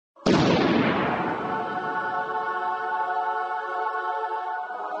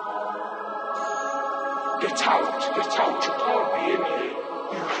Get out, you can't be in here.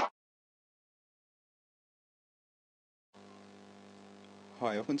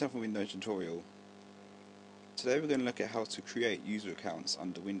 Hi, welcome to another Windows tutorial. Today we're going to look at how to create user accounts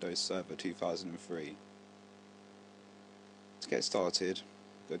under Windows Server 2003. To get started,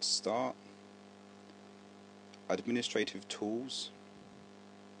 go to Start, Administrative Tools,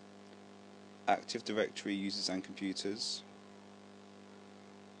 Active Directory Users and Computers,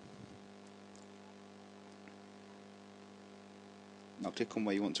 now click on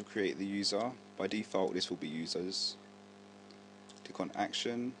where you want to create the user. By default this will be Users. Click on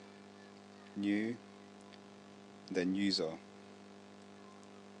Action, New, then User.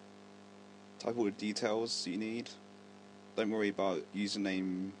 Type all the details you need. Don't worry about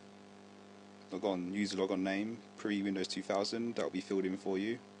username, user logon name, pre-Windows 2000, that will be filled in for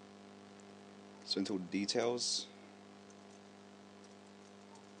you. So enter all the details.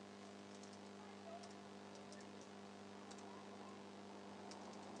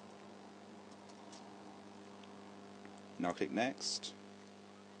 Now click Next.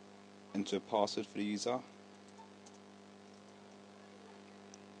 Enter a password for the user.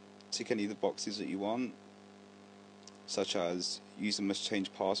 Tick any of the boxes that you want, such as user must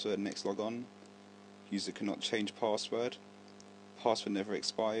change password next logon, user cannot change password, password never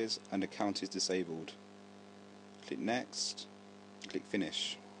expires, and account is disabled. Click Next, click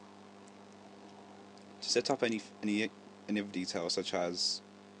Finish. To set up any other details such as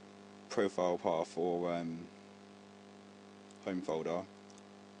profile path or home folder,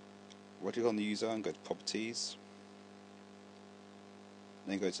 right click on the user and go to Properties.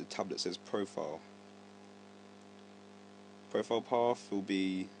 Then go to the tab that says Profile. Profile path will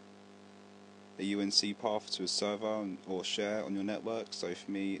be a UNC path to a server or share on your network. So for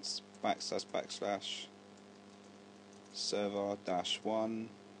me it's // server -1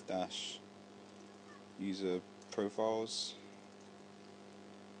 user profiles.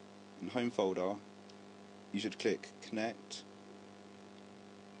 In home folder you should click Connect,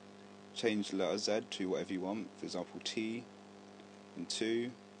 change the letter Z to whatever you want, for example T, and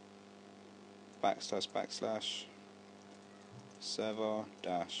 2 // server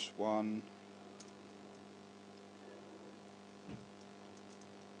 -1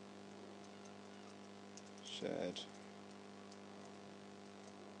 shared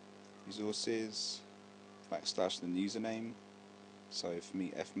resources / the username, so for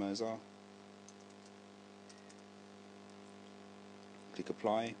me fmirza. Click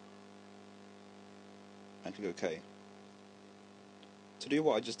Apply and click OK. To do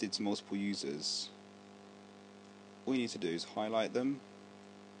what I just did to multiple users, all you need to do is highlight them,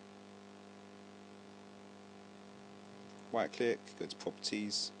 right click, go to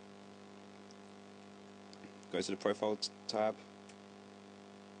Properties, go to the Profile tab,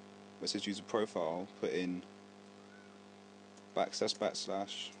 where it says User Profile, put in //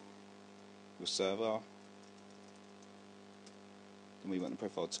 your server, then we want the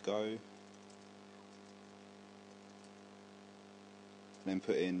profile to go, and then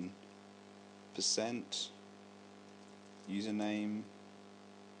put in %, username,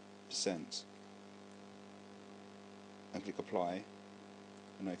 %, and click Apply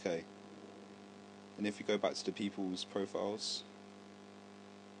and OK. And if you go back to the people's profiles,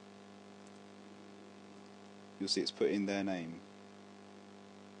 you'll see it's put in their name.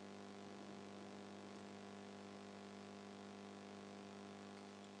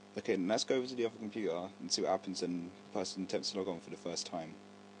 Okay, then let's go over to the other computer and see what happens when the person attempts to log on for the first time.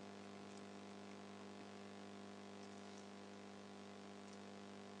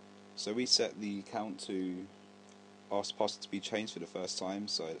 So we set the account to ask the password to be changed for the first time,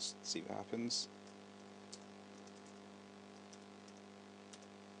 so let's see what happens.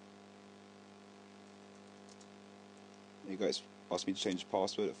 There you go, it's asked me to change the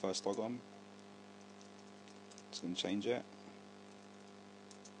password at first logon. Just going to change it.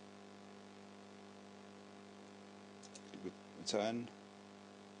 Click Return,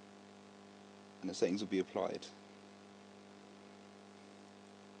 and the settings will be applied.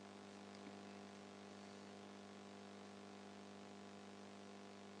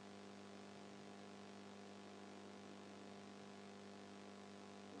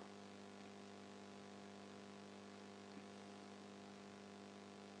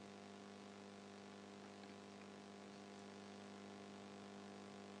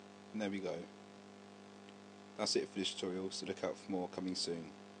 And there we go. That's it for this tutorial, so look out for more coming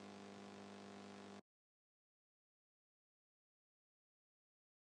soon.